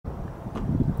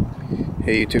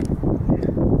Hey YouTube.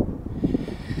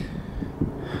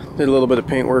 Did a little bit of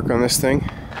paint work on this thing.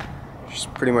 She's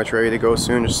pretty much ready to go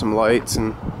soon. Just some lights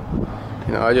and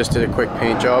I just did a quick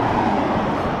paint job.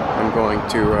 I'm going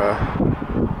to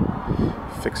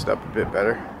fix it up a bit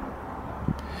better.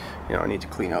 I need to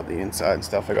clean out the inside and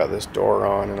stuff. I got this door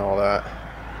on and all that.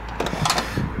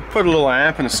 Put a little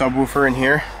amp and a subwoofer in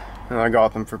here, and I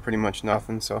got them for pretty much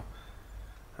nothing. So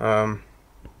yeah,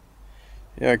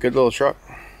 good little truck.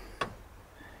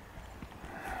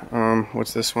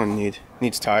 What's this one need?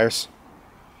 Needs tires.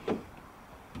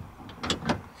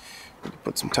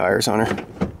 Put some tires on her.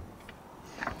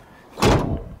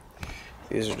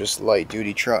 These are just light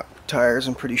duty truck tires,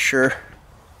 I'm pretty sure.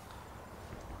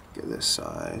 Get this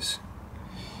size.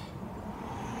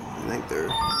 I think they're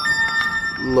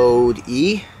load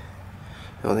E.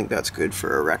 I don't think that's good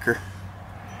for a wrecker.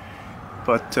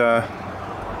 But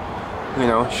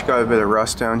she's got a bit of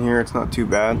rust down here. It's not too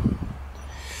bad.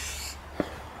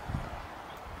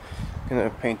 Gonna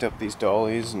paint up these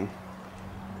dollies and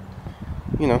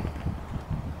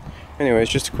anyways,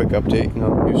 just a quick update.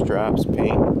 New straps,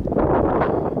 paint.